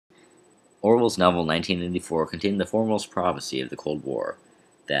Orwell's novel 1984 contained the foremost prophecy of the Cold War,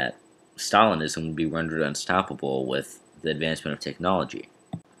 that Stalinism would be rendered unstoppable with the advancement of technology.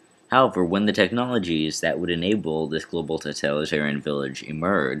 However, when the technologies that would enable this global totalitarian village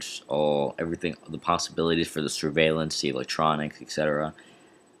emerged, the possibilities for the surveillance, the electronics, etc.,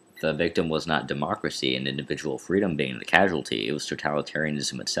 the victim was not democracy and individual freedom being the casualty, it was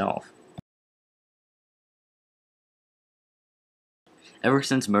totalitarianism itself. Ever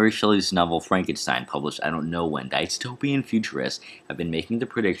since Mary Shelley's novel Frankenstein, published I don't know when, dystopian futurists have been making the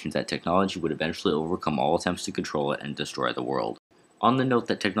predictions that technology would eventually overcome all attempts to control it and destroy the world. On the note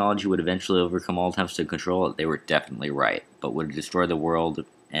that technology would eventually overcome all attempts to control it, they were definitely right, but would it destroy the world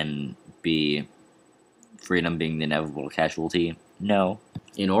and be freedom being the inevitable casualty? No.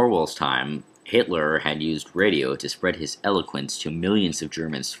 In Orwell's time, Hitler had used radio to spread his eloquence to millions of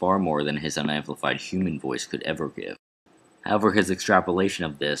Germans far more than his unamplified human voice could ever give. However, his extrapolation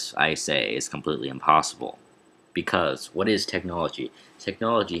of this, I say, is completely impossible. Because, what is technology?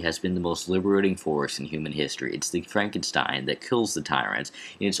 Technology has been the most liberating force in human history. It's the Frankenstein that kills the tyrants,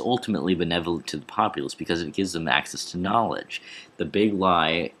 and it's ultimately benevolent to the populace because it gives them access to knowledge. The big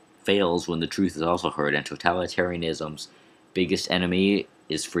lie fails when the truth is also heard, and totalitarianism's biggest enemy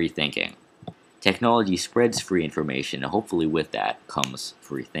is free thinking. Technology spreads free information, and hopefully with that comes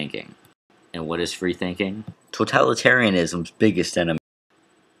free thinking. And what is free thinking? Totalitarianism's biggest enemy.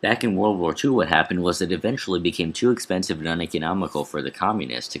 Back in World War II, what happened was it eventually became too expensive and uneconomical for the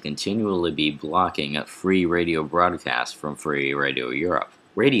communists to continually be blocking free radio broadcasts from Free Radio Europe.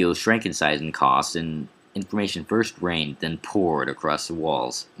 Radio shrank in size and cost, and information first rained, then poured across the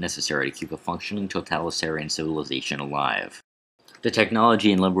walls necessary to keep a functioning totalitarian civilization alive. The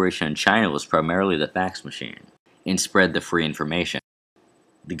technology and liberation in China was primarily the fax machine, and spread the free information.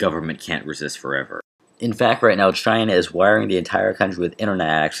 The government can't resist forever. In fact, right now, China is wiring the entire country with internet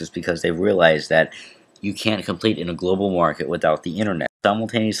access because they've realized that you can't compete in a global market without the internet.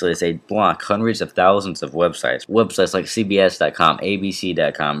 Simultaneously, they block hundreds of thousands of websites. Websites like CBS.com,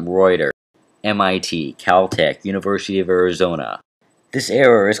 ABC.com, Reuters, MIT, Caltech, University of Arizona. This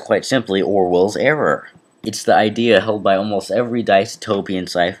error is quite simply Orwell's error. It's the idea held by almost every dystopian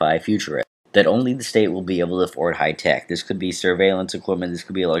sci-fi futurist, that only the state will be able to afford high tech. This could be surveillance equipment, this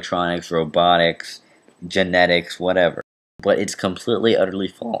could be electronics, robotics, genetics, whatever. But it's completely, utterly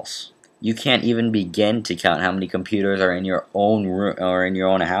false. You can't even begin to count how many computers are in your own room or in your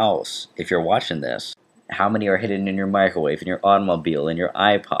own house if you're watching this. How many are hidden in your microwave, in your automobile, in your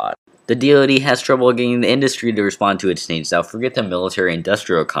iPod. The DoD has trouble getting the industry to respond to its needs. Now forget the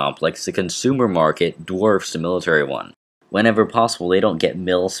military-industrial complex, the consumer market dwarfs the military one. Whenever possible, they don't get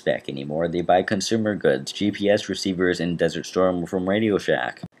mil-spec anymore. They buy consumer goods, GPS receivers, and Desert Storm from Radio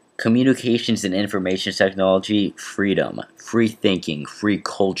Shack. Communications and information technology, freedom, free thinking, free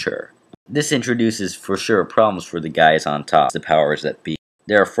culture. This introduces for sure problems for the guys on top, the powers that be.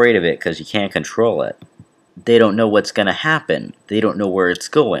 They're afraid of it because you can't control it. They don't know what's gonna happen. They don't know where it's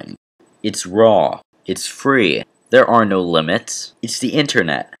going. It's raw. It's free. There are no limits. It's the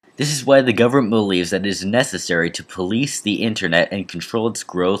internet. This is why the government believes that it is necessary to police the internet and control its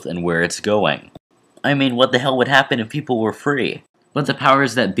growth and where it's going. I mean, what the hell would happen if people were free? But the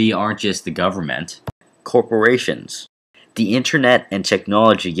powers that be aren't just the government. Corporations. The internet and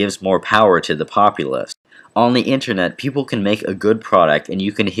technology gives more power to the populace. On the internet, people can make a good product and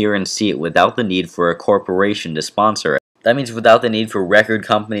you can hear and see it without the need for a corporation to sponsor it. That means without the need for record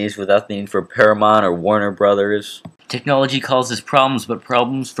companies, without the need for Paramount or Warner Brothers. Technology causes problems, but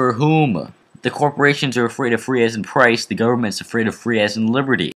problems for whom? The corporations are afraid of free as in price, the government's afraid of free as in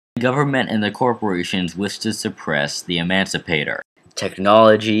liberty. The government and the corporations wish to suppress the emancipator.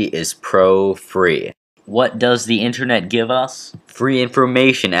 Technology is pro-free. What does the internet give us? Free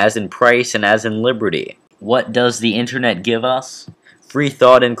information as in price and as in liberty. What does the internet give us? Free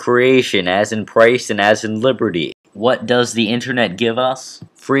thought and creation as in price and as in liberty. What does the internet give us?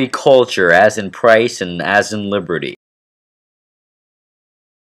 Free culture as in price and as in liberty.